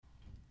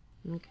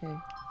Okay.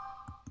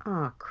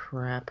 Oh,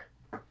 crap.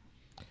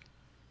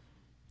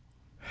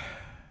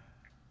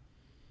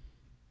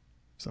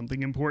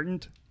 Something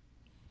important?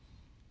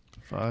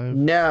 5,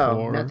 No,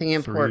 4, nothing 3,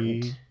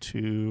 important.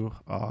 2,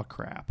 oh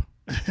crap.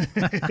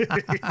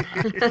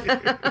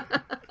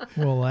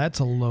 Well, that's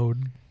a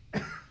load.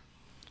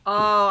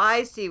 Oh,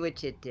 I see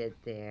what you did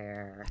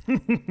there.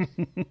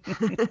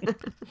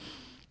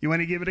 You want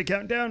to give it a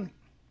countdown?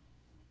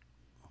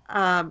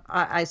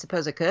 I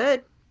suppose I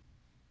could.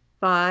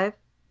 5,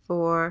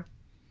 4,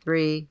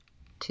 3,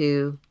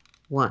 2,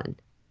 1.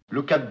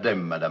 Look at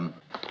them, madame.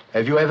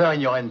 Have you ever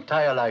in your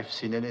entire life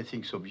seen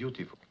anything so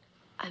beautiful?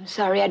 I'm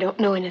sorry, I don't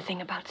know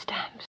anything about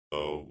stamps.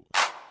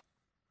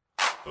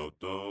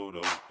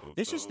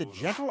 This is the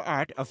gentle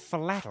art of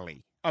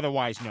philately,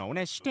 otherwise known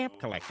as stamp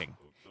collecting.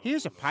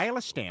 Here's a pile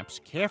of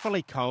stamps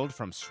carefully culled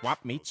from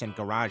swap meets and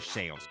garage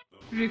sales.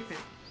 Rufus,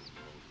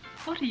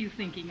 what are you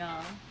thinking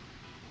of?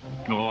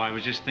 Oh, I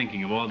was just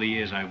thinking of all the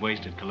years I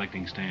wasted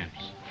collecting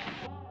stamps.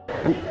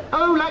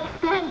 Oh, like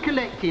stamp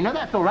collecting. No,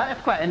 that's all right.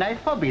 That's quite a nice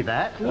hobby,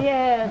 that.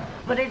 Yes,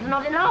 but it's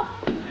not enough.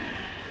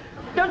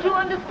 Don't you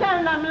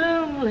understand? I'm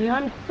lonely.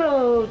 I'm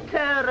so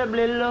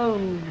terribly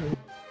lonely.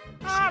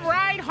 All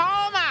right,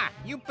 Homer!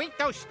 You beat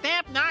those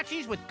stamp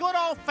Nazis with good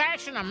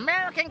old-fashioned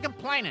American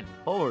complaining.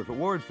 Homer, if it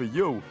weren't for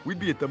you, we'd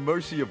be at the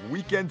mercy of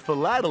weekend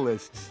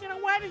philatelists. You know,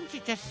 why didn't you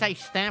just say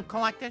stamp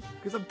collectors?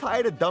 Because I'm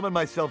tired of dumbing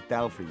myself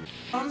down for you.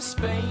 From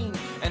Spain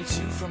and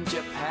 2 from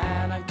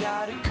Japan. I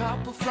got a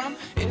couple from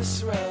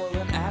Israel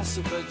and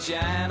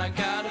Azerbaijan. I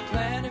got a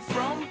plenty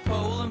from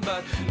Poland,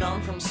 but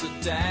none from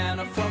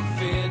Sudan or from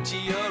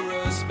Fiji or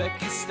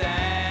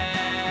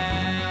Uzbekistan.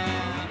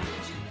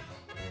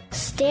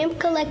 Stamp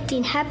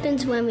collecting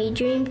happens when we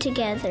dream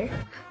together.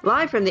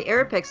 Live from the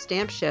Arapex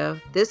Stamp Show,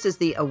 this is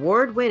the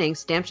award-winning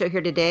Stamp Show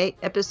Here Today,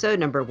 episode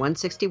number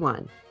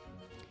 161.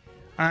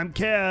 I'm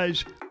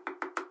Cash.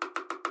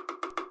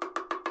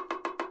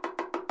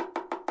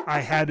 I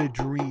had a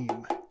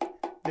dream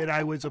that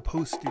I was a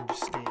postage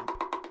stamp.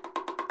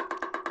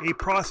 A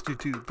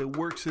prostitute that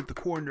works at the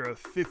corner of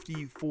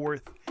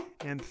 54th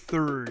and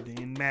 3rd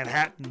in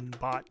Manhattan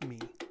bought me.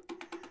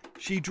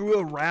 She drew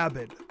a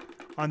rabbit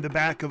on the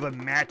back of a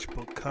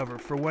matchbook cover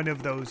for one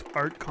of those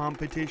art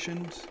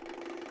competitions.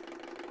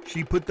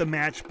 She put the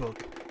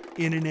matchbook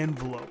in an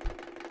envelope,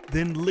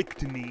 then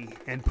licked me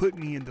and put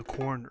me in the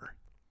corner.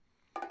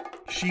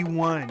 She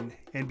won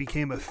and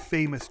became a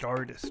famous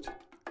artist.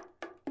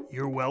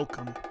 You're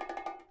welcome.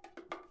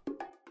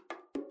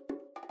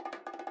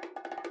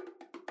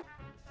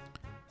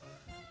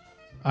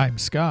 I'm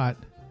Scott.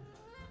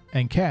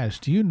 And Cash,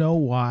 do you know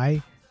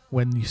why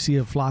when you see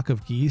a flock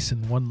of geese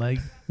and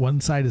one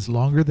side is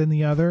longer than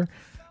the other,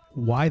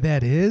 why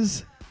that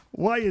is?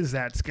 Why is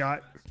that,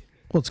 Scott?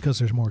 Well, it's because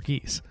there's more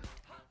geese.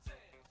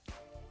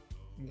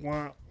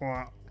 Wah,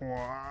 wah,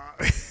 wah.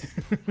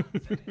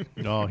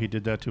 No, he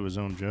did that to his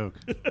own joke.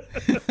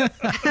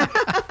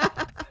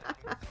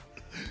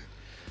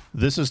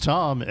 This is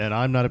Tom, and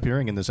I'm not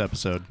appearing in this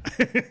episode.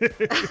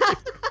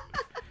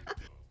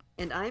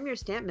 And I'm your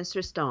Stamp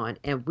Mistress Dawn,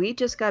 and we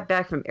just got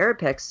back from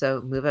Arapex,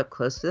 so move up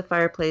close to the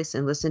fireplace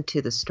and listen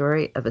to the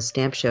story of a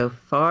stamp show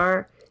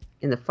far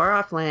in the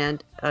far-off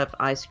land of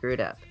I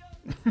Screwed Up.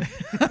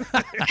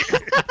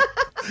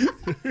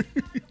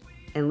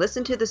 And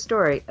listen to the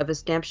story of a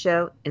stamp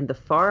show in the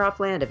far-off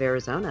land of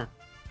Arizona.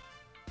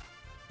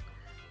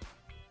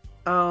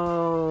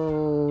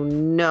 Oh,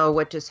 no,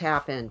 what just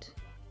happened?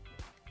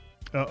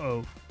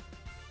 Uh-oh.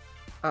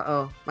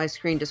 Uh-oh, my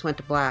screen just went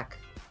to black.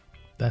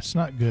 That's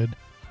not good.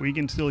 We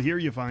can still hear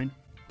you fine.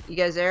 You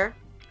guys there?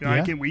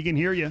 Yeah. We can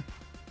hear you.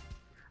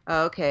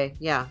 Oh, okay,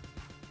 yeah.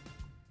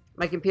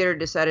 My computer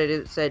decided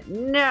it said,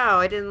 no,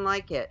 I didn't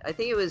like it. I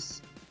think it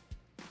was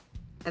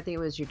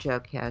your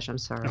joke, Cash. I'm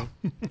sorry.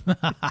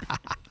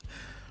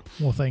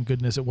 Well, thank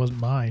goodness it wasn't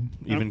mine.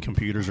 Even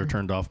computers are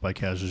turned off by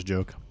Kaz's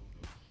joke.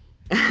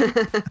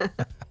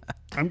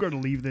 I'm going to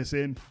leave this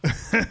in.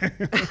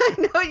 I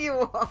know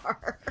you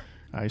are.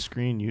 I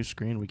screen, you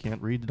screen. We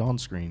can't read it on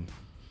screen.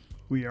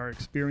 We are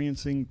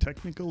experiencing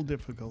technical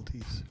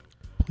difficulties.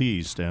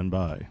 Please stand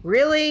by.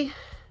 Really?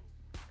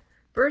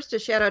 First, a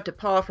shout out to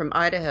Paul from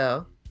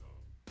Idaho.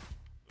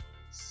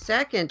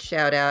 Second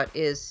shout out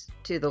is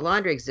to the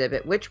laundry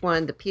exhibit, which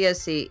won the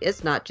PSC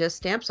It's Not Just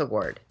Stamps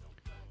Award.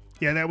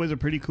 Yeah, that was a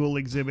pretty cool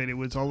exhibit. It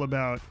was all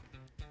about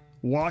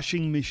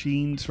washing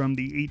machines from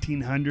the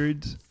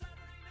 1800s,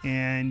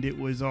 and it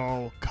was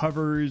all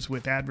covers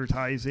with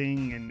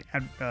advertising and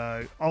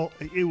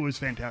it was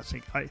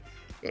fantastic.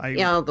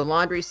 The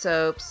laundry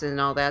soaps and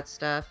all that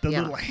stuff. The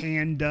little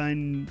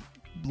hand-done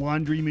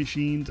laundry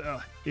machines.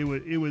 It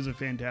was a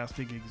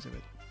fantastic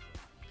exhibit.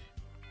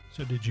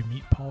 So did you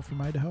meet Paul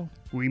from Idaho?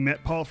 We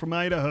met Paul from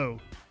Idaho.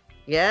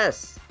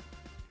 Yes.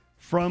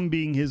 From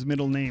being his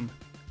middle name.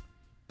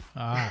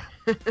 Ah.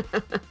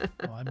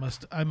 Well,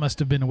 I must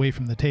have been away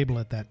from the table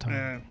at that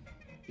time.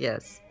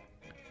 Yes.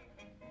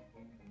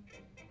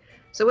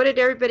 So what did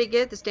everybody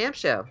get at the stamp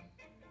show?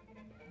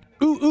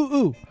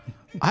 Ooh.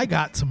 I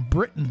got some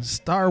Britain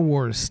Star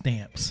Wars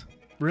stamps.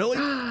 Really?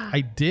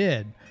 I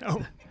did.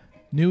 Oh.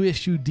 new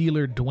issue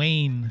dealer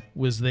Dwayne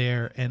was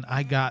there, and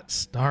I got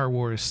Star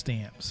Wars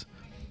stamps.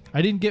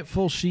 I didn't get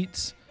full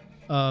sheets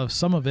of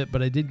some of it,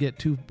 but I did get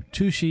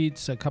two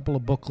sheets, a couple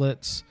of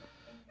booklets.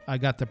 I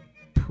got the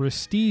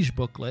Prestige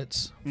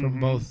booklets from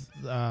both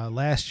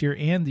last year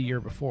and the year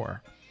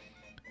before.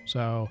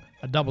 So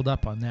I doubled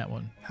up on that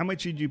one. How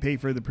much did you pay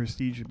for the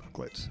Prestige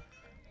booklets?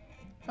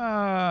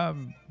 I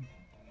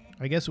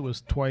guess it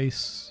was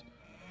twice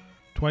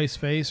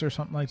face or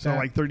something like that. So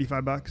like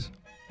 $35?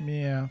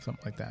 Yeah,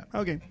 something like that.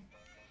 Okay.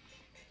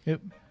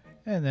 Yep.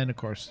 And then, of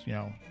course,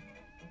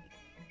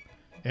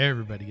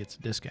 everybody gets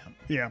a discount.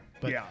 Yeah.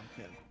 But, yeah.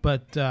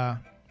 But, I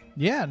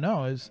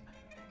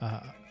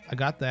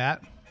got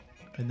that.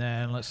 And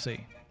then, let's see.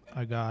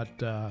 I got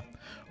a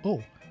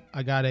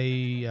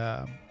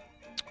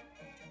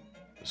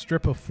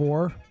strip of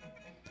 4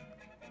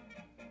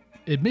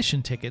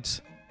 admission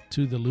tickets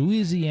to the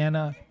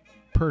Louisiana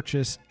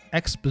Purchase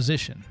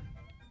Exposition.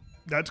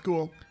 That's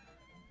cool.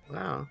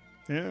 Wow.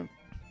 Yeah.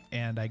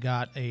 And I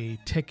got a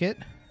ticket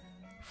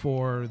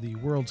for the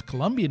World's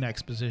Columbian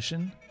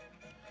Exposition,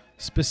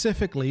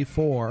 specifically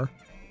for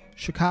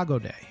Chicago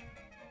Day.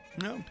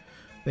 No.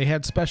 They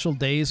had special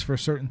days for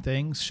certain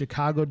things.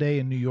 Chicago Day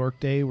and New York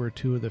Day were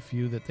two of the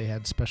few that they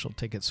had special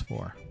tickets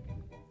for.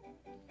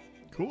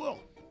 Cool.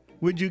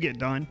 What'd you get,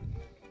 Don?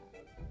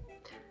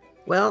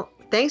 Well,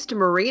 thanks to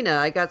Marina,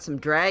 I got some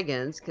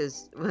dragons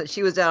because when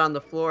she was out on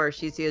the floor,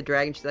 she see a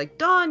dragon. She's like,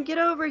 Dawn, get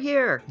over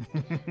here.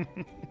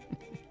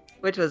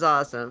 Which was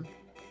awesome.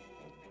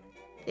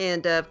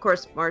 And, of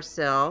course,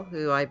 Marcel,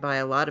 who I buy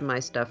a lot of my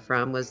stuff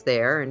from, was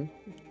there. And,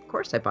 of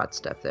course, I bought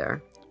stuff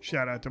there.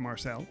 Shout out to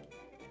Marcel.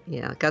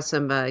 Yeah, got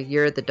some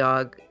Year of the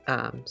Dog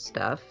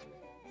stuff.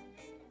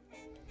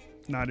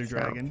 Not a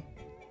dragon.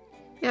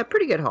 Yeah,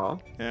 pretty good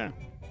haul. Yeah.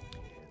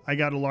 I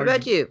got a large. What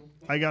about you?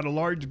 I got a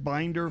large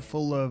binder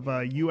full of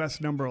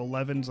U.S. number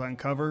 11s on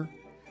cover.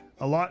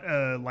 A lot,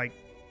 like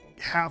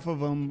half of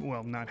them,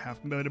 well, not half,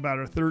 but about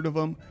a third of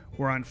them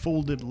were on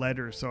folded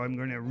letters. So I'm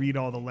going to read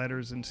all the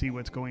letters and see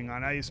what's going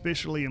on. I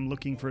especially am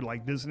looking for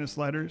like business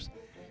letters.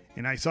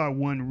 And I saw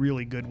one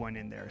really good one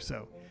in there.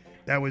 So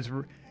that was,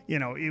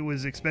 it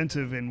was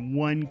expensive, and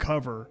one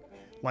cover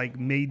like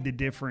made the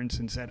difference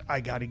and said,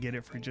 I got to get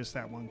it for just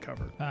that one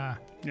cover.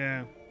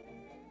 Yeah.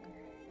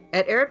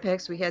 At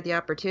Aeropex, we had the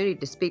opportunity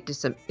to speak to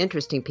some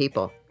interesting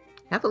people.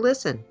 Have a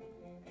listen.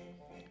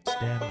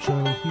 Stamp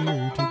show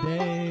here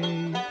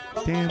today.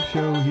 Stamp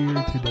show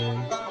here today.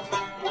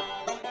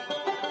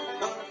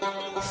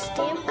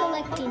 Stamp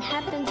collecting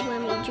happens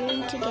when we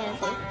dream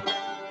together.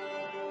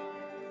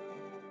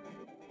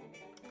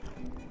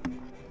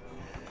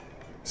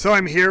 So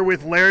I'm here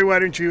with Larry. Why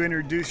don't you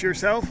introduce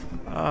yourself?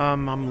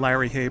 I'm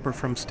Larry Haber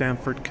from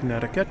Stamford,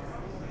 Connecticut.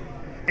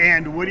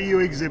 And what are you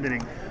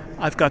exhibiting?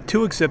 I've got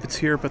 2 exhibits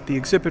here, but the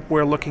exhibit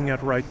we're looking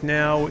at right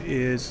now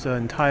is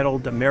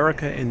entitled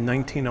America in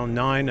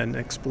 1909, an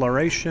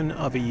exploration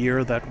of a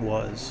year that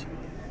was.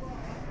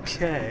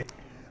 Okay.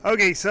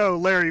 Okay, so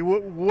Larry,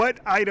 what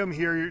items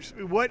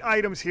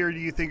here do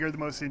you think are the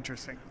most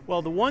interesting?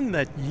 Well, the one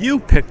that you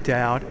picked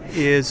out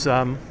is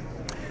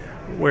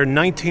where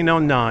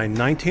 1909.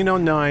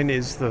 1909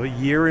 is the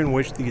year in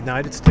which the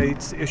United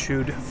States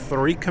issued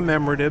 3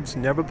 commemoratives.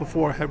 Never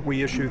before had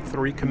we issued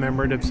 3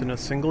 commemoratives in a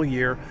single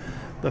year.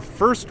 The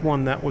first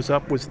one that was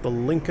up was the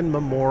Lincoln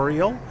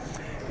Memorial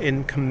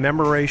in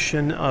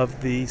commemoration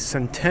of the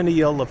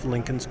centennial of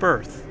Lincoln's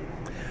birth.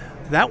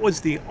 That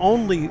was the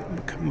only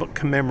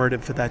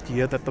commemorative for that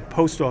year that the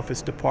Post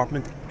Office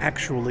Department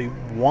actually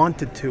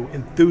wanted to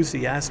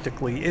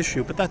enthusiastically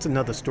issue, but that's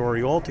another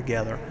story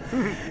altogether.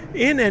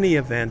 In any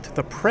event,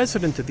 the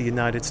President of the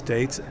United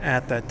States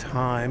at that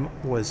time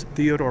was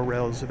Theodore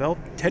Roosevelt,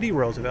 Teddy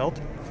Roosevelt.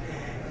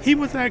 He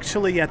was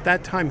actually, at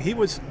that time, he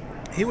was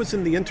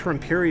in the interim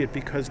period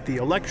because the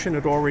election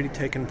had already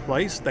taken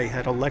place. They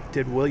had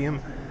elected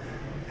William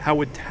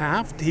Howard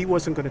Taft. He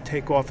wasn't going to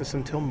take office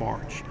until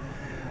March.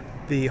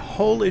 The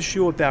whole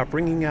issue about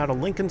bringing out a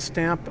Lincoln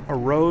stamp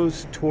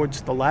arose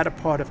towards the latter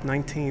part of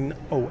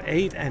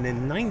 1908, and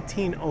in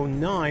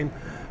 1909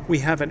 we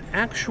have an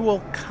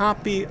actual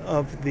copy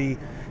of the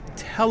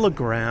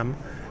telegram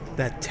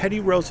that Teddy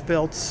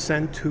Roosevelt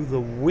sent to the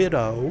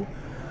widow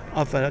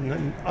of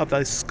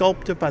a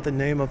sculptor by the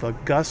name of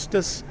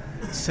Augustus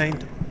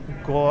St.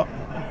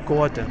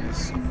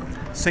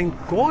 Gaudens. St.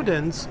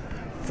 Gaudens,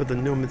 for the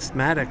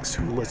numismatics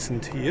who listen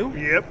to you,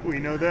 yep, we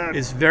know that,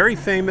 is very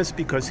famous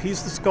because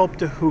he's the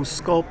sculptor who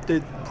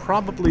sculpted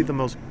probably the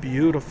most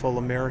beautiful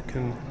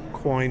American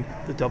coin,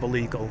 the double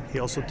eagle. He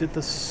also did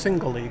the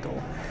single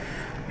eagle.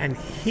 And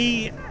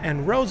he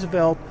and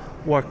Roosevelt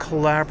were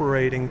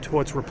collaborating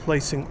towards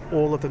replacing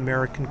all of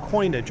American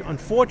coinage.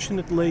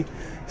 Unfortunately,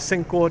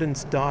 St.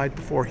 Gaudens died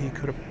before he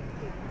could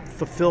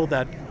fulfill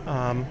that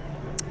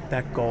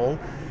goal.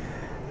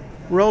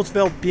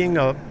 Roosevelt, being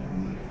a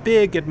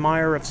big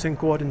admirer of St.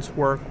 Gaudens'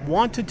 work,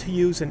 wanted to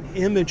use an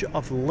image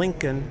of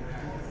Lincoln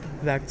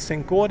that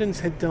St. Gaudens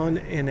had done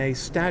in a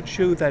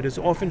statue that is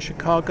off in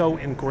Chicago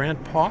in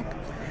Grant Park.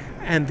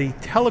 And the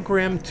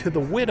telegram to the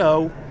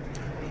widow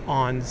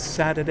on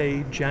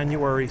Saturday,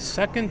 January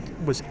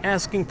 2nd, was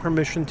asking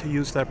permission to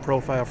use that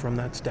profile from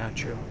that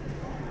statue.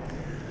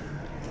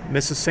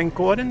 Mrs. St.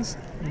 Gaudens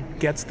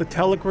gets the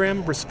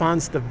telegram,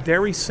 responds the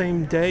very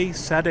same day,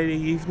 Saturday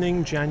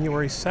evening,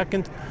 January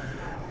 2nd,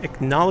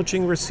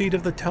 acknowledging receipt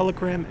of the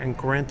telegram and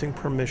granting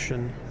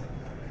permission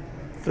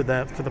for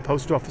the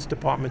post office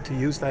department to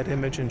use that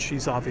image, and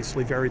she's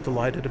obviously very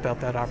delighted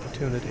about that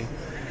opportunity.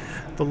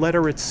 The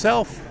letter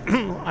itself,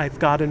 I've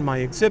got in my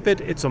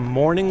exhibit. It's a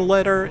mourning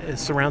letter.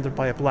 It's surrounded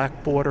by a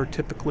black border,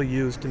 typically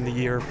used in the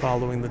year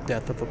following the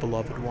death of a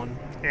beloved one.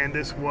 And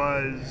this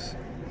was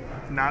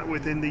not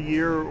within the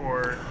year,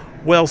 or?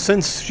 Well,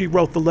 since she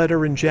wrote the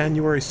letter in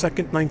January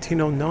 2nd,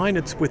 1909,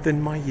 it's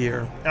within my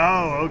year.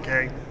 Oh,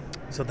 okay.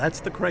 So that's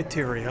the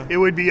criteria. It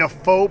would be a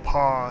faux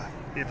pas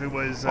if it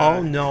was...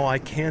 Oh, no, I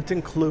can't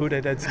include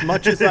it as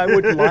much as I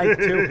would like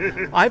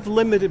to. I've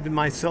limited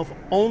myself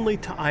only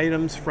to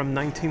items from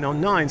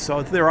 1909.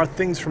 So there are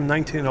things from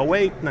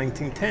 1908,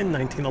 1910,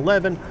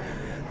 1911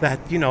 that,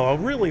 are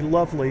really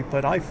lovely,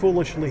 but I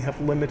foolishly have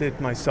limited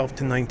myself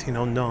to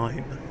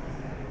 1909.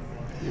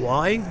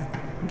 Why?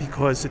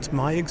 Because it's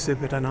my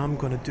exhibit and I'm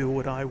going to do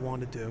what I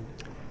want to do.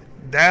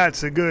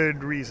 That's a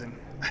good reason.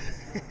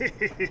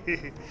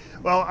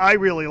 Well, I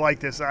really like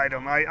this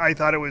item. I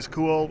thought it was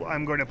cool.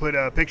 I'm going to put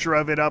a picture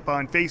of it up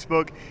on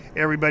Facebook.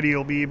 Everybody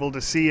will be able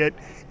to see it.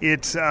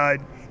 It's a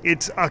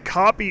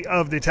copy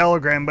of the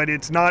telegram, but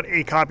it's not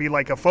a copy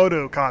like a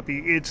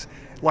photocopy. It's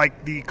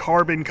like the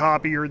carbon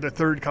copy or the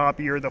third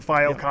copy or the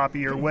file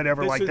copy or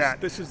whatever that.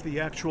 This is the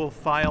actual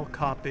file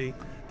copy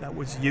that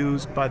was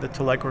used by the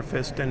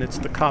telegraphist, and it's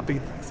the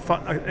copy.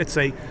 It's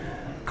a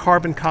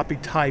carbon copy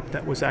type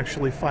that was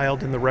actually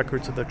filed in the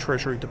records of the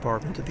Treasury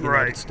Department of the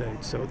United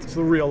States. So it's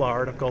the real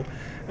article.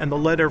 And the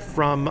letter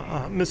from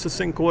Mrs.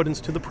 St.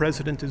 Gaudens to the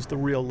President is the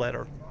real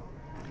letter.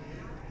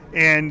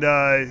 And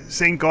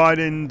St.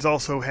 Gaudens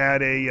also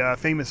had a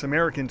famous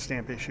American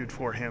stamp issued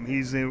for him.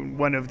 He's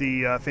one of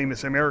the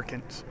famous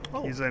Americans.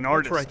 Oh, he's an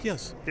artist. That's right,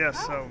 yes.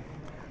 Yes, so...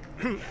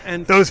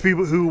 And those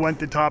people who want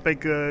the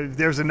topic,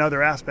 there's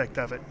another aspect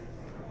of it.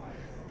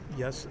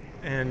 Yes,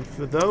 and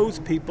for those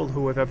people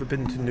who have ever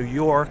been to New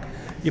York,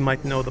 you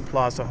might know the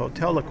Plaza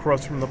Hotel.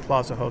 Across from the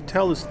Plaza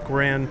Hotel is the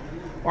Grand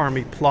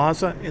Army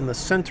Plaza. In the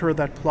center of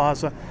that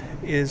plaza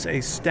is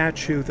a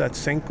statue that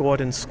St.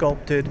 Gaudens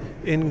sculpted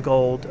in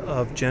gold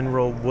of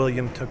General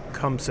William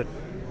Tecumseh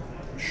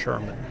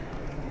Sherman.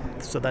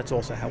 So that's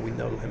also how we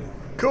know him.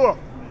 Cool.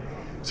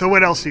 So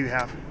what else do you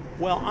have?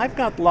 Well, I've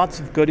got lots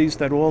of goodies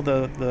that all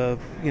the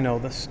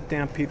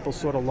stamp people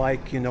sort of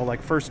like,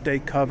 like first day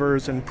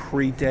covers and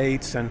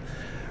pre-dates and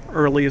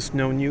earliest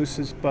known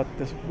uses. But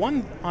the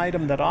one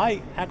item that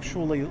I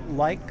actually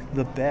like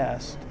the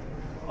best,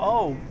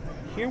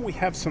 here we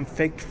have some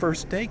faked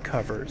first day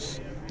covers.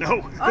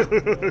 Oh,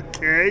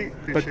 okay.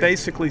 But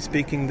basically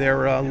speaking,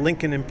 they're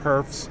Lincoln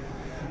Imperfs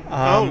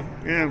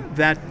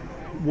that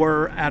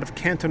were out of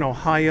Canton,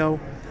 Ohio.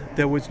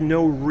 There was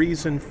no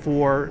reason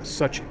for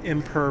such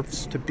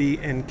imperfs to be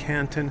in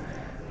Canton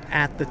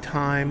at the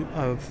time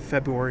of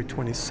February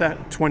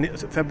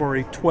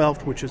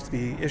 12th, which is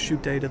the issue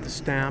date of the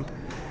stamp.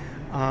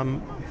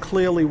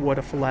 Clearly what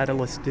a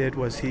philatelist did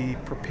was he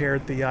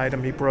prepared the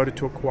item, he brought it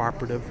to a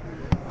cooperative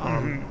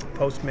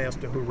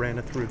postmaster who ran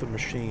it through the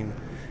machine.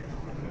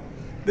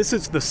 This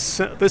is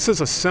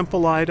a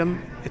simple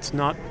item. It's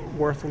not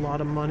worth a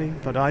lot of money,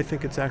 but I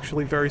think it's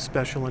actually very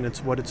special, and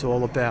it's what it's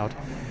all about.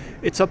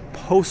 It's a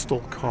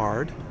postal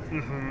card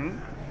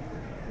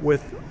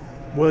with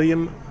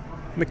William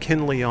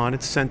McKinley on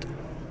it, sent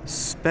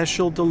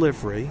special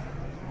delivery.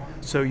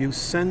 So you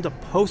send a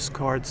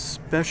postcard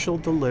special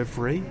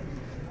delivery,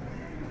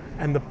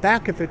 and the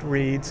back of it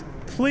reads,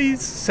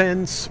 "Please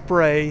send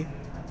spray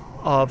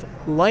of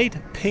light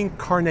pink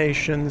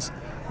carnations,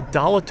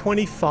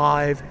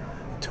 $1.25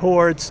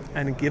 towards,"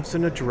 and it gives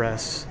an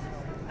address.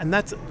 And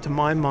that's, to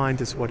my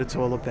mind, is what it's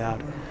all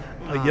about.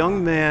 A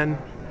young man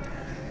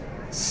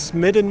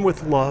smitten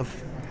with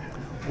love,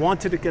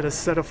 wanted to get a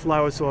set of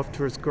flowers off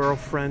to his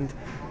girlfriend,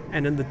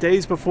 and in the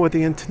days before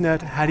the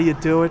internet, how do you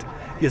do it?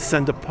 You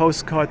send a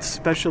postcard,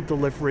 special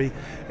delivery.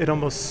 It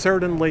almost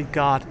certainly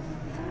got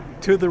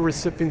to the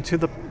recipient,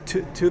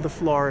 to the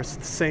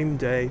florist the same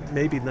day,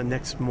 maybe the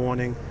next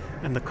morning,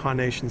 and the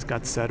carnations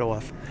got set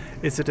off.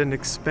 Is it an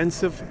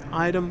expensive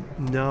item?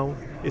 No.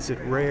 Is it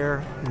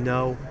rare?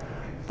 No.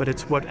 But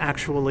it's what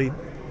actually,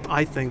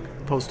 I think,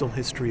 postal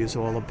history is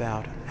all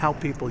about, how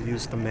people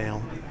use the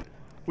mail.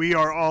 We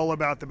are all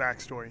about the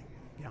backstory.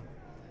 Yeah.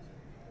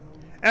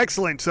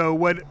 Excellent. So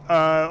what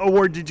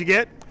award did you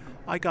get?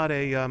 I got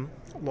a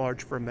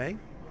large Vermeil.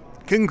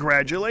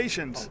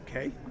 Congratulations.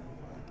 Okay.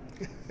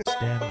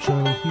 Stamp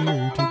show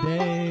here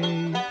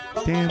today.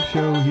 Stamp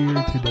show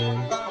here today.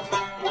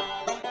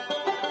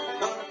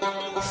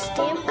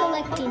 Stamp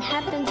collecting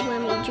happens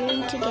when we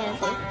dream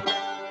together.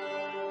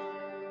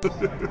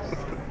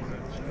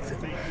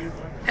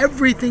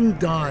 Everything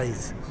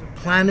dies.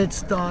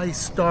 Planets die,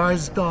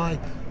 stars die.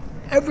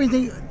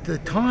 Everything, the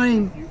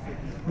time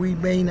we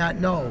may not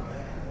know,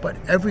 but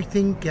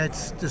everything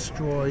gets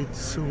destroyed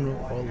sooner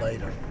or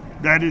later.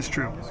 That is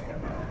true.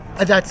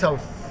 And that's a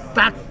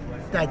fact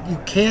that you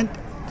can't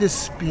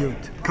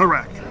dispute.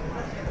 Correct.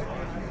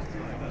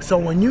 So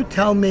when you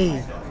tell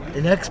me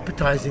in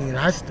expertising it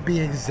has to be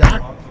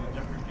exact,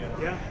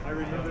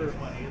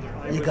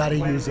 you got to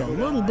use a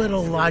little bit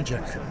of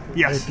logic.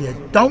 Yes. If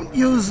you don't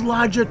use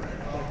logic,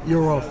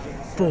 you're a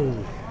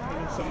fool.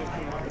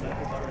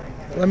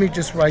 Let me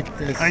just write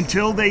this.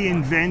 Until they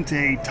invent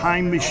a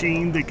time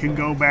machine that can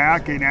go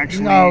back and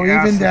actually... No,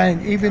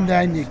 even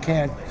then you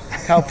can't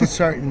tell for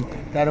certain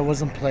that it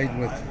wasn't played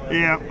with.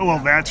 Yeah, well,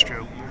 that's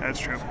true. That's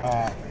true.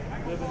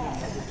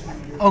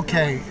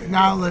 Okay,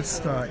 now let's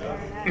start.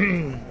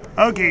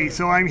 Okay,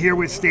 so I'm here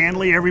with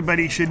Stanley.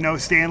 Everybody should know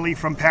Stanley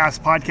from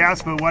past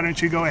podcasts, but why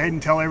don't you go ahead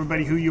and tell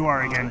everybody who you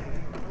are again?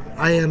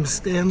 I am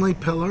Stanley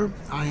Pillar.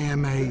 I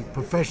am a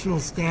professional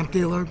stamp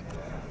dealer.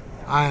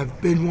 I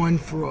have been one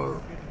for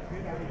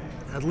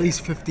at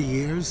least 50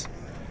 years.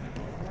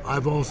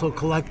 I've also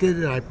collected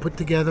and I put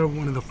together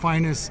one of the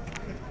finest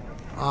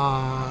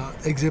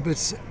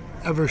exhibits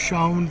ever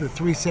shown, the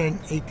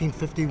 3-cent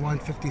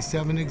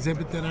 1851-57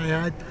 exhibit that I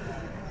had.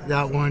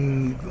 That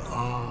won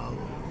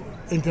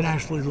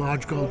internationally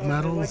large gold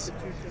medals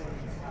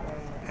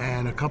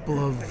and a couple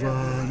of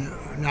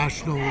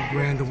national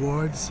grand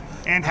awards.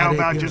 And how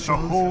about just a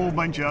whole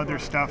bunch of other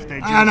stuff that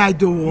just and I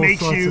do all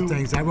makes sorts you of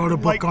things. I wrote a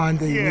book on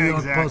the New York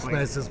exactly.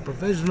 Postmasters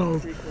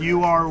Provisionals.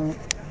 You are,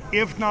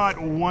 if not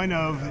one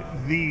of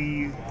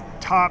the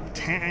top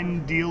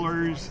 10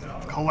 dealers,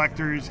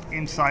 collectors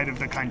inside of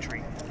the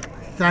country.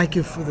 Thank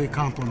you for the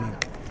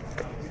compliment.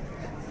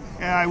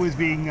 I was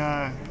being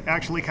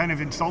actually kind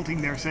of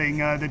insulting there, saying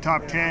the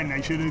top 10.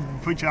 I should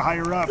have put you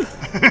higher up.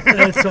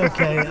 That's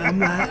okay.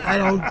 I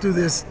don't do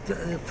this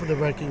for the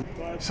record.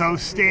 So,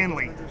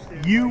 Stanley,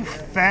 you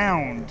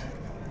found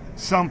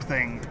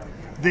something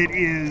that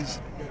is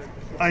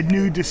a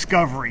new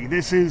discovery.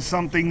 This is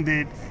something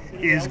that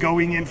is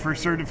going in for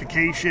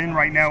certification.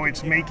 Right now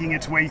it's making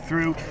its way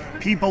through.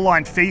 People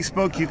on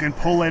Facebook, you can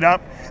pull it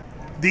up.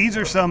 These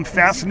are some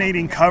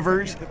fascinating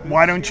covers.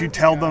 Why don't you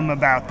tell them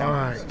about them? All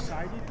right.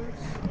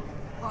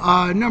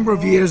 A number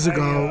of years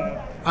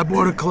ago, I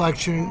bought a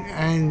collection,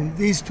 and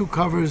these two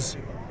covers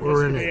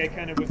were in it.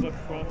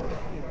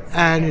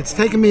 And it's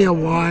taken me a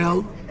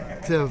while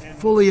to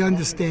fully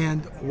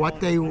understand what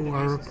they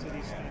were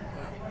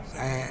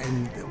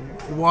and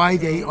why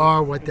they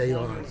are what they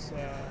are.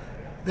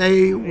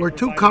 They were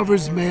two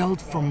covers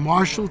mailed from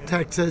Marshall,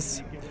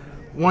 Texas,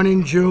 one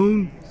in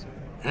June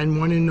and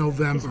one in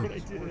November.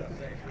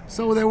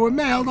 So they were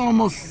mailed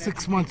almost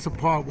 6 months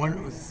apart,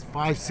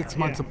 5-6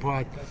 months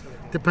apart,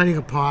 depending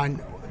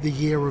upon the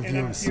year of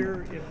use.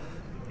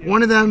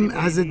 One of them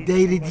has a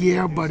dated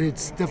year, but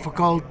it's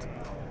difficult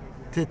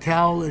to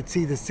tell. It's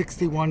either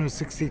 61 or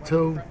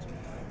 62.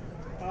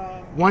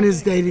 One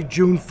is dated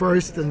June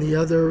 1st, and the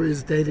other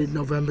is dated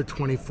November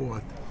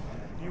 24th.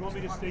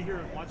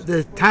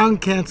 The town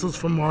cancels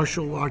for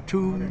Marshall are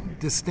two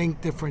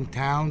distinct different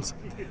towns.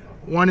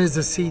 One is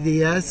a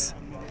CDS,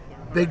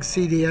 big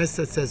CDS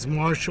that says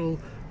Marshall,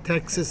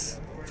 Texas,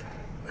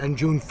 and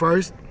June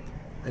 1st.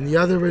 And the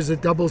other is a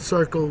double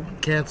circle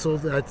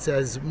canceled that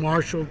says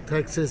Marshall,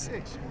 Texas,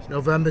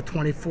 November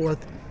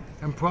 24th,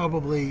 and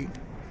probably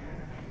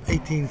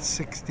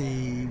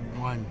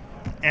 1861.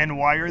 And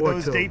why are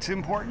those dates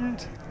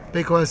important?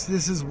 Because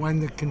this is when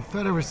the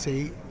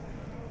Confederacy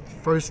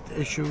first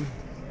issued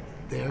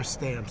their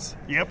stamps.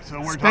 Yep, so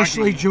we're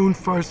especially talking... June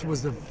 1st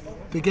was the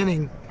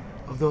beginning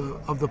of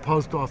the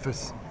post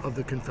office of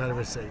the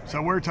Confederacy.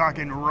 So we're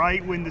talking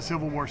right when the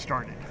Civil War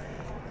started.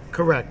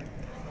 Correct.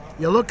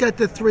 You look at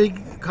the three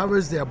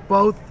covers, they're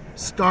both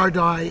star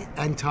die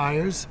and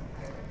tires.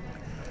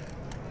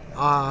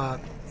 Both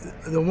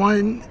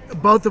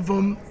of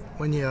them,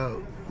 when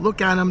you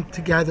look at them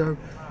together,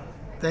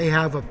 they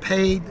have a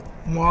paid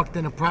marked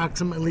in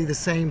approximately the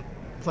same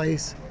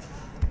place,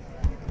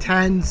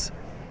 tens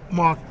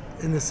marked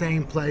in the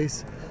same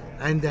place,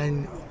 and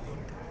then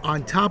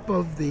on top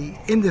of the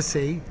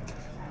indice,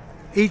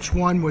 each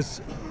one was,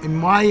 in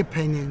my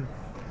opinion,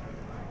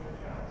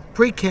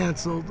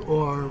 pre-canceled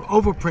or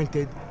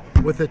overprinted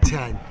with a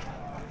 10.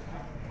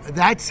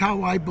 That's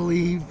how I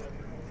believe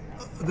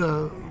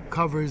the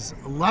covers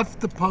left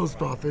the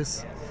post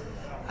office,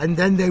 and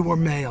then they were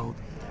mailed.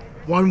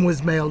 One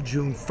was mailed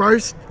June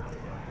 1st,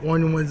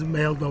 one was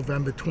mailed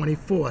November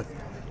 24th.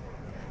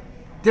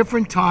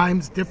 Different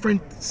times,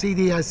 different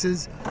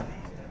CDSs,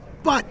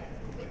 but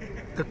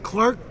the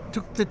clerk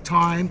took the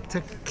time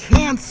to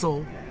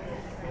cancel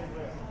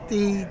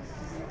the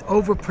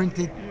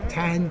overprinted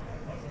 10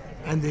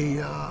 and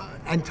the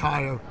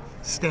entire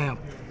stamp.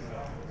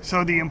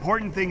 So the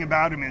important thing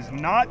about them is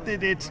not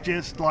that it's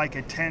just like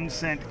a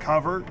 10-cent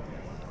cover,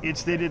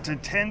 it's that it's a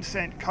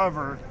 10-cent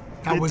cover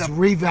that was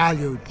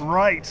revalued.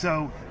 Right,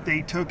 so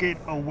they took it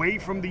away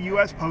from the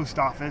U.S. Post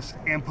Office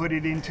and put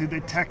it into the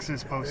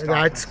Texas Post Office.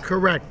 That's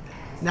correct.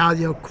 Now,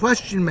 your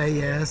question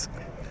may ask,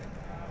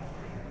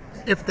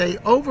 if they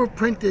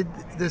overprinted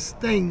this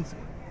thing,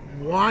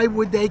 why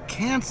would they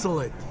cancel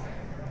it?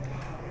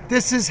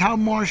 This is how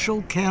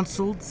Marshall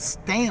canceled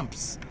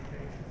stamps.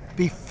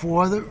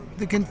 before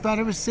the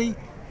Confederacy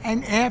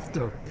and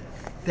after.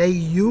 They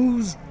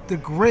used the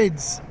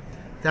grids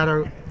that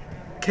are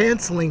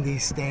canceling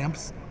these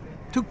stamps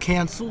to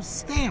cancel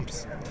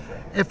stamps.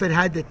 If it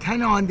had the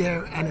 10 on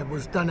there and it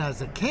was done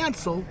as a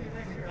cancel,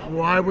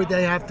 why would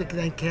they have to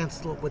then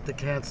cancel it with the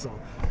cancel?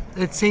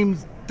 It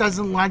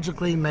doesn't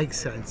logically make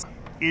sense.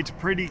 It's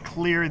pretty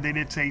clear that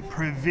it's a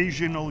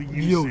provisional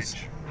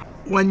usage.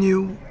 When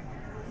you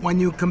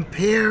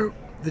compare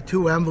the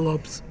two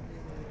envelopes,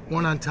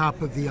 one on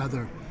top of the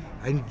other,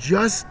 and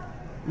just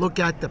look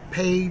at the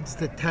pays,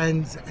 the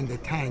 10s, and the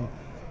 10,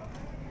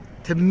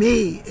 to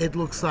me, it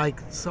looks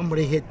like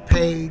somebody hit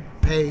paid,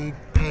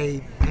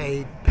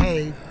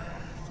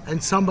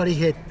 and somebody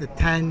hit the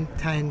 10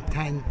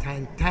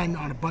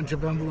 on a bunch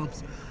of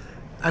envelopes,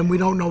 and we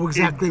don't know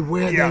exactly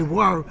where they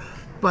were,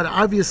 but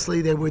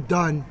obviously they were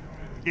done.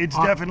 It's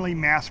definitely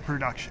mass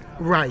production.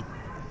 Right.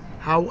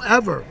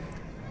 However,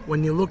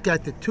 when you look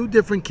at the two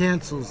different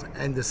cancels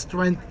and the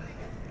strength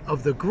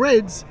of the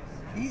grids,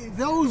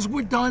 those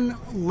were done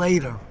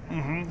later.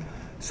 Mm-hmm.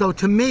 So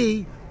to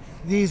me,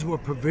 these were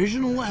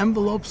provisional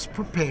envelopes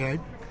prepared,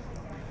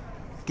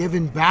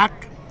 given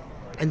back,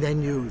 and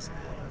then used.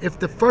 If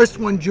the first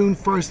one, June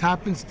 1st,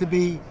 happens to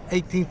be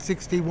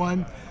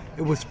 1861,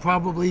 it was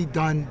probably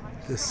done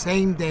the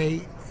same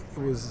day it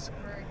was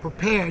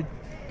prepared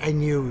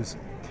and used.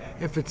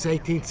 If it's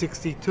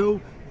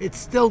 1862, it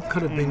still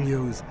could have been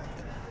used.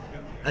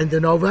 And the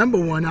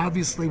November one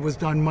obviously was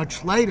done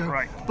much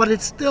later, but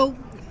it still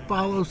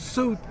follows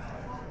suit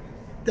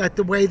that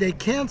the way they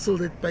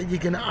canceled it, but you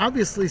can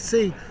obviously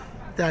see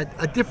that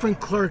a different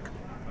clerk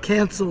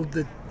canceled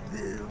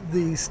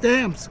the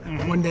stamps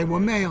when they were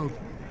mailed.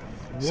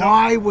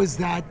 Why was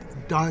that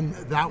done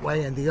that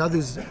way and the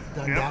others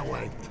done that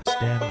way?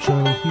 Stamp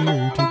show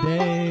here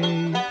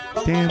today.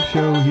 Stamp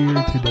show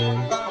here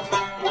today.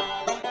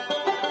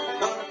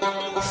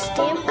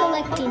 Stamp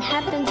collecting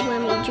happens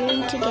when we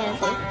dream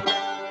together.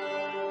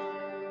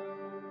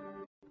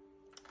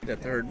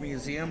 At the Heard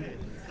Museum,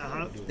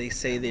 they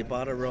say they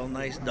bought a real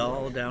nice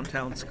doll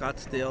downtown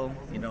Scottsdale.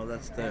 You know,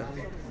 that's the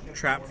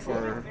trap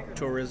for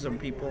tourism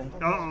people.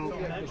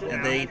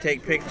 And they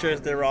take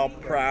pictures. They're all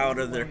proud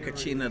of their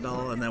Kachina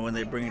doll. And then when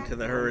they bring it to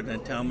the Herd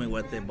and tell me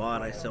what they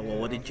bought, I said, well,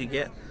 what did you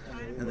get?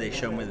 And they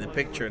show me the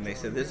picture. And they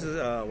said, this is,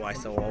 I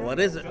said, well, what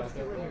is it?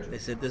 They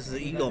said, this is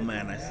Eagle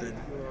Man. I said,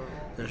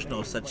 there's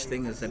no such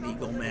thing as an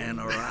Eagle Man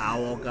or an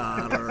Owl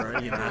God or,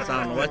 you know, I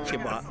don't know what you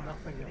bought.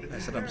 I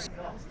said,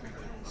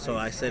 So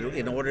I said,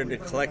 in order to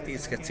collect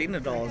these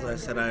Kachina dolls, I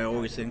said I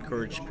always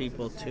encourage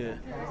people to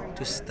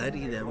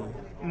study them,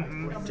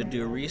 to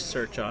do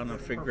research on them,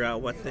 figure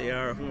out what they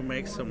are, who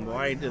makes them,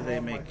 why do they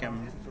make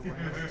them,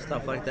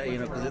 stuff like that. You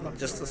know, because it's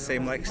just the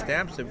same like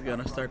stamps. If you're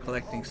gonna start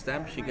collecting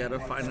stamps, you gotta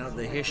find out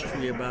the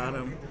history about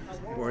them,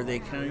 where they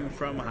came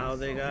from, how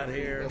they got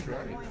here,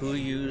 who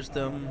used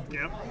them.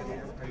 Yep.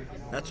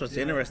 That's what's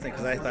interesting,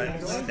 because I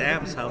thought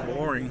stamps, how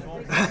boring.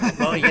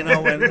 Well, you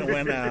know,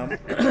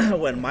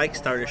 when Mike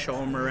started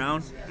showing them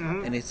around,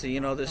 and he said, you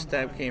know, this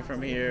stamp came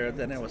from here,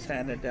 then it was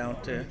handed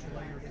down to,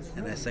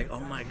 and I said, oh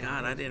my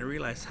God, I didn't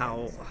realize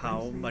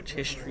how much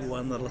history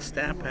one little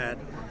stamp had,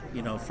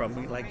 you know,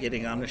 from like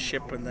getting on the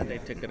ship and then they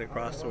took it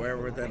across to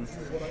wherever, then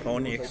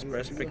Pony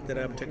Express picked it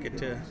up, took it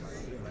to,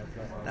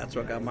 that's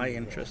what got my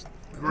interest.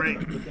 Great.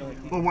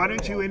 Well, why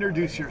don't you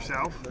introduce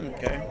yourself?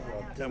 Okay.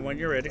 Then when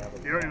you're ready.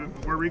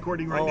 We're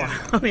recording right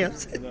now.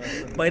 Yes.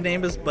 My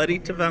name is Buddy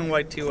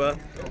Tavangwaitua.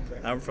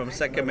 I'm from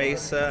Second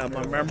Mesa. I'm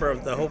a member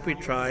of the Hopi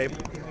tribe.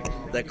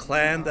 The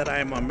clan that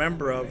I'm a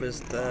member of is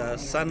the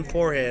Sun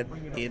Forehead.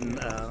 In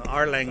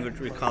our language,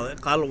 we call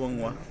it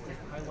Kalawangwa.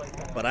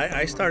 But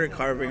I started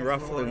carving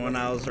roughly when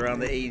I was around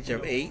the age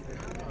of 8.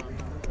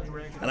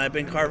 And I've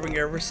been carving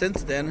ever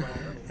since then.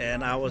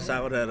 And I was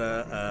out at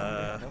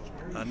a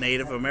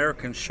Native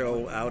American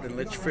show out in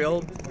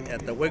Litchfield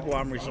at the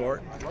Wigwam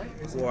Resort,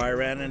 where I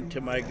ran into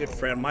my good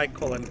friend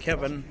Michael and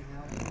Kevin,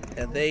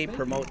 and they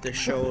promote this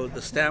show,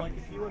 the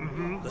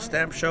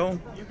stamp show.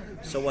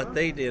 So what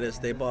they did is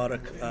they bought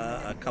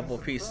a couple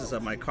pieces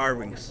of my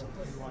carvings,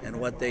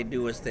 and what they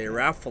do is they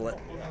raffle it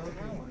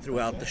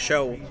throughout the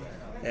show,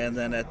 and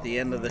then at the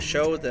end of the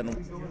show, then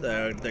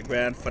the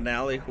grand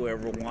finale,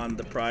 whoever won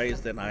the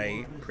prize, then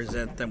I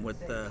present them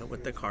with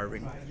the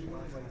carving.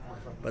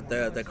 But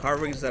the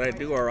carvings that I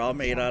do are all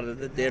made out of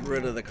the dead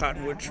wood of the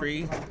cottonwood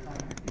tree,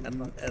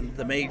 and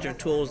the major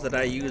tools that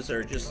I use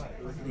are just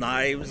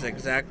knives,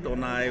 X-Acto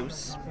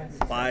knives,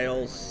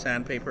 files,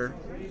 sandpaper,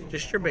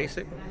 just your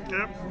basic.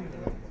 Yep.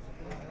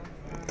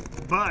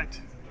 But,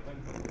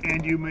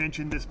 and you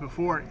mentioned this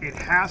before, it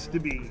has to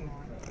be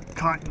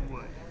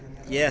cottonwood.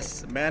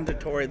 Yes,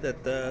 mandatory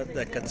that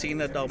the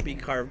Kachina doll be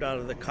carved out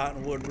of the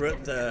cottonwood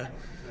root. The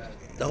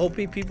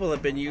Hopi people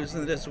have been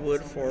using this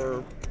wood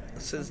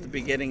since the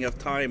beginning of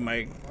time.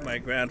 My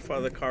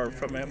grandfather carved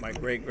from it, my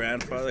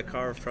great-grandfather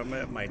carved from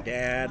it, my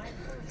dad,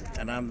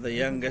 and I'm the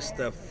youngest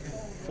of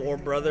 4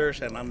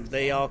 brothers, and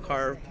they all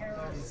carved.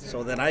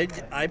 So then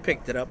I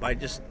picked it up. I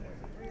just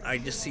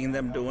seen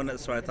them doing it,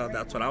 so I thought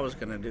that's what I was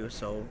going to do.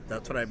 So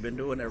that's what I've been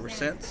doing ever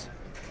since.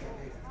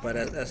 But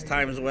as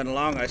times went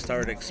along, I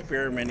started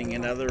experimenting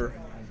in other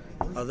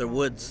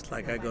woods.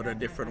 Like I go to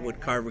different wood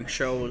carving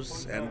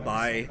shows and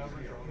buy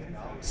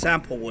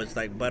sample woods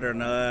like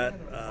butternut,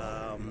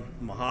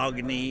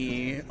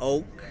 mahogany,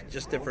 oak,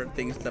 just different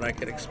things that I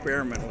could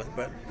experiment with.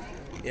 But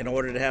in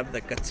order to have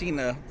the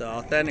Kachina, the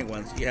authentic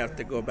ones, you have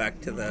to go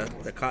back to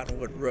the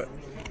cottonwood root.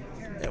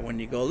 And when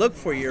you go look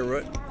for your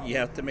root, you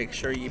have to make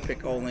sure you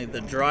pick only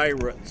the dry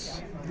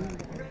roots.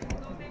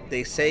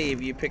 They say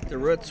if you pick the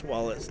roots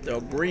while it's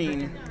still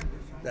green,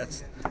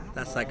 that's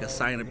like a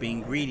sign of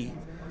being greedy.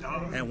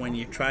 And when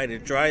you try to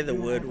dry the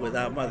wood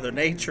without Mother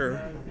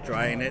Nature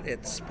drying it,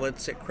 it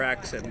splits, it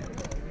cracks, and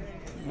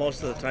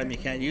most of the time you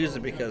can't use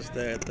it because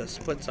the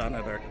splits on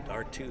it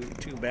are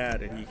too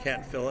bad, and you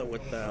can't fill it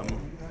with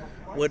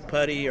wood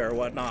putty or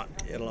whatnot.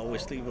 It'll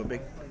always leave a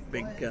big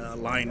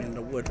line in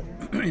the wood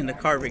in the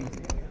carving.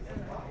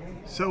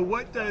 So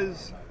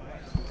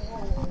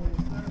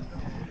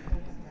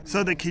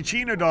So the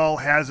Kachina doll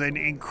has an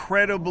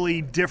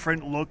incredibly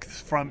different look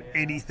from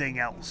anything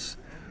else.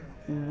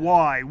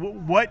 Why?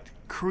 What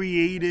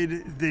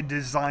created the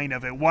design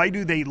of it? Why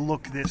do they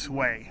look this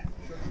way?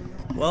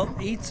 Well,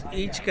 each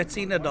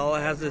Kachina doll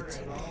has its...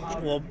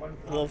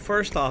 Well,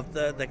 first off,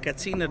 the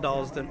Kachina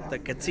dolls, the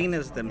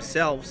Kachinas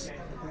themselves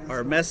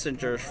are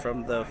messengers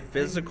from the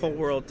physical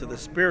world to the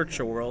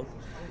spiritual world.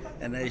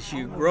 And as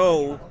you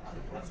grow,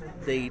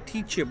 they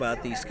teach you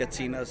about these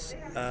Kachinas.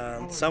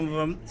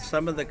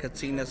 Some of the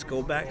Kachinas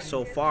go back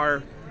so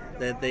far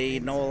that they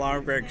no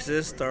longer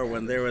exist, or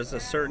when there was a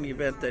certain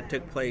event that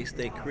took place,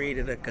 they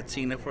created a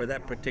Kachina for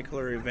that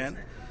particular event.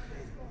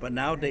 But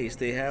nowadays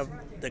they have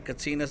the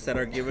Kachinas that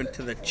are given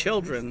to the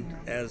children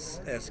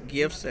as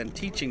gifts and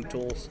teaching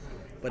tools.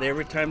 But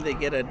every time they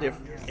get a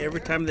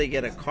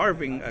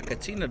carving, a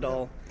Kachina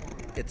doll,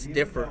 it's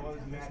different.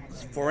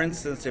 For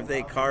instance, if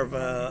they carve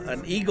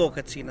an eagle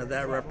Kachina,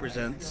 that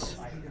represents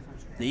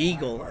the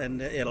eagle,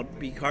 and it'll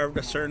be carved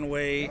a certain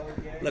way,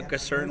 look a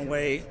certain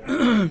way.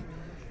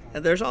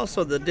 And there's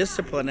also the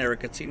disciplinary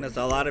Kachinas.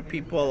 A lot of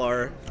people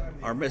are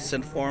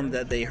misinformed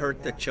that they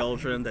hurt the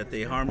children, that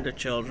they harm the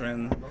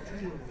children.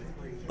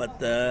 But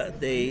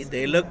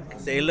they look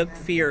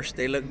fierce,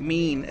 they look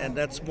mean, and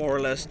that's more or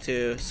less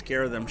to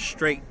scare them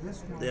straight.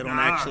 They don't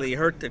actually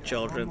hurt the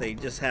children. They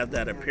just have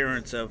that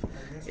appearance of,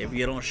 if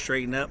you don't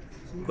straighten up,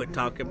 quit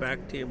talking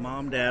back to your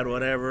mom, dad,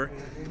 whatever,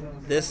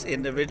 this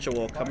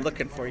individual will come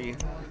looking for you.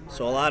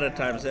 So a lot of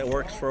times it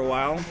works for a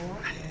while.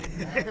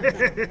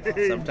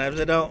 Sometimes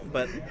it don't,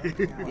 but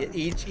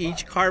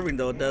each carving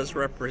though does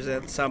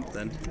represent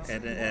something.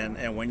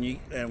 And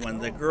when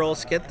the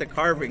girls get the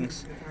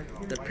carvings,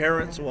 the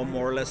parents will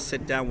more or less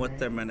sit down with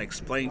them and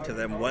explain to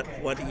them what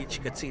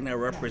each Kachina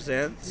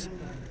represents,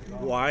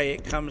 why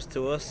it comes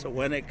to us,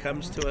 when it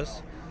comes to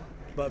us.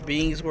 But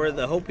being we're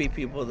the Hopi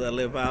people that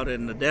live out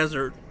in the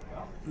desert,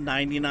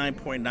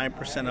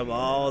 99.9% of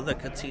all the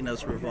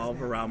Kachinas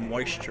revolve around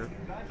moisture.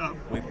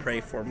 We pray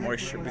for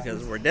moisture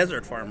because we're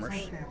desert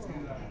farmers.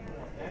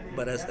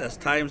 But as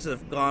times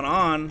have gone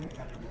on,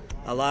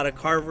 a lot of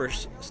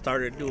carvers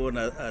started doing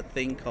a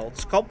thing called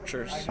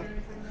sculptures.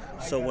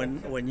 So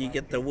when you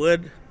get the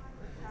wood,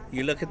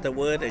 you look at the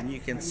wood and you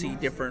can see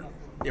different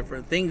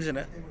things in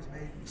it.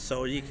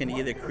 So you can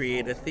either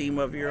create a theme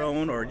of your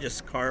own or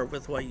just carve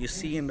with what you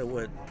see in the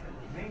wood.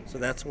 So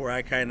that's where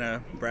I kind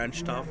of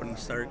branched off and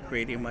started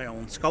creating my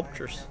own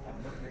sculptures.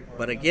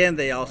 But again,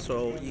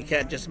 you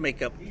can't just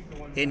make up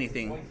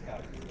anything.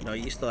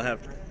 You still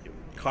have to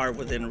carve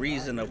within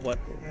reason of what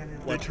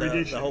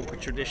the Hopi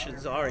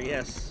traditions are,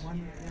 yes.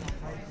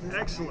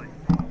 Excellent.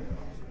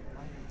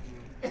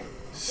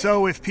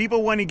 So if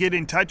people want to get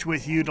in touch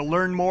with you to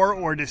learn more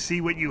or to see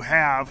what you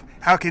have,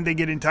 how can they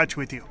get in touch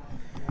with you?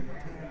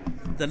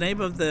 The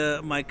name of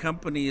my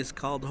company is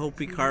called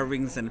Hopi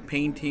Carvings and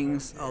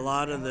Paintings. A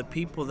lot of the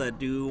people that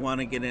do want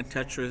to get in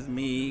touch with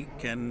me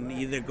can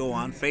either go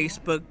on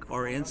Facebook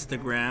or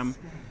Instagram.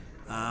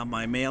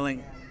 My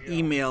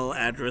email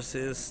address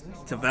is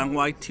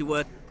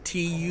Tuvangwaitua,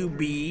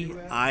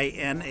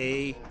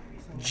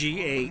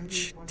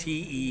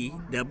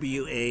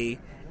 TUBINAGHTEWA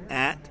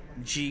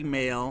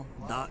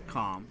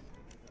 @gmail.com.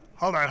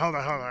 Hold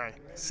on.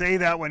 Say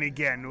that one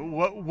again.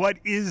 What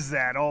is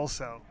that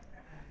also?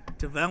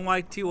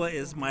 Tuvangwaitua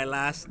is my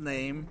last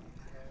name,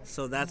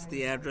 so that's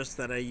the address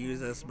that I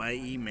use as my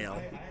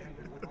email.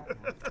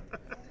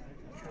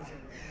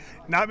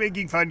 Not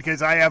making fun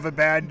because I have a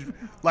bad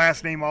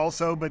last name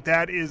also, but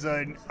that is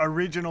an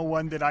original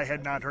one that I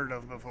had not heard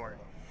of before.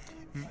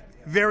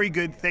 Very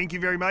good. Thank you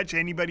very much.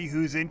 Anybody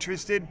who's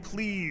interested,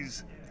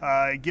 please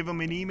give him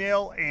an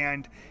email,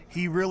 and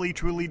he really,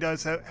 truly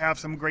does have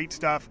some great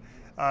stuff.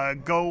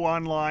 Go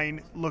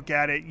online, look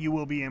at it. You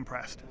will be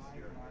impressed.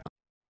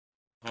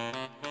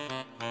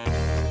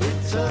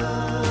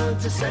 Return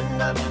to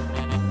sender.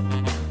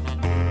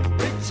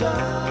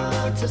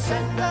 Return to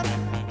sender.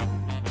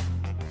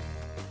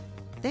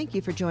 Thank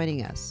you for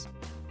joining us.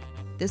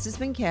 This has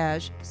been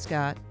Cash,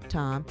 Scott,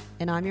 Tom,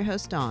 and I'm your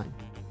host, Dawn.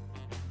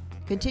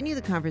 Continue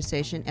the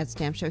conversation at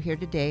Stamp Show Here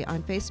Today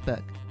on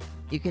Facebook.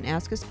 You can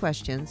ask us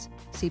questions,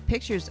 see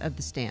pictures of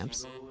the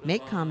stamps,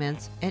 make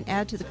comments, and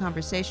add to the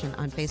conversation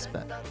on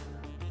Facebook.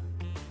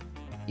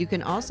 You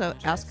can also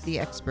ask the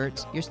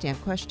experts your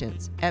stamp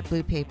questions at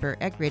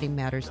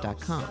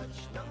bluepaper@gradingmatters.com.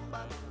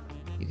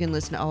 You can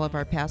listen to all of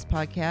our past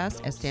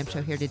podcasts at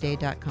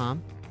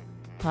stampshowheretoday.com,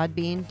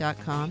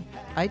 podbean.com,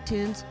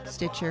 iTunes,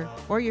 Stitcher,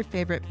 or your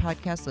favorite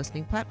podcast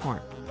listening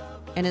platform.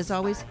 And as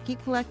always,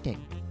 keep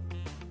collecting.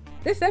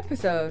 This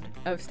episode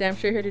of Stamp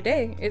Show Here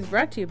Today is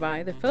brought to you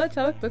by the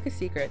Philatelic Book of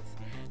Secrets,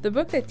 the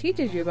book that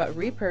teaches you about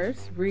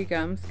reperfs,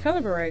 regums,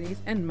 color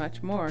varieties, and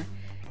much more.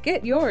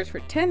 Get yours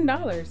for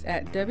 $10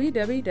 at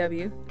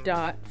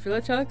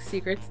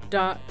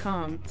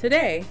www.philatelicsecrets.com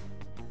today.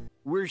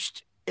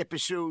 Worst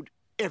episode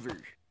ever.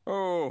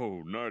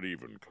 Oh, not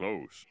even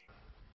close.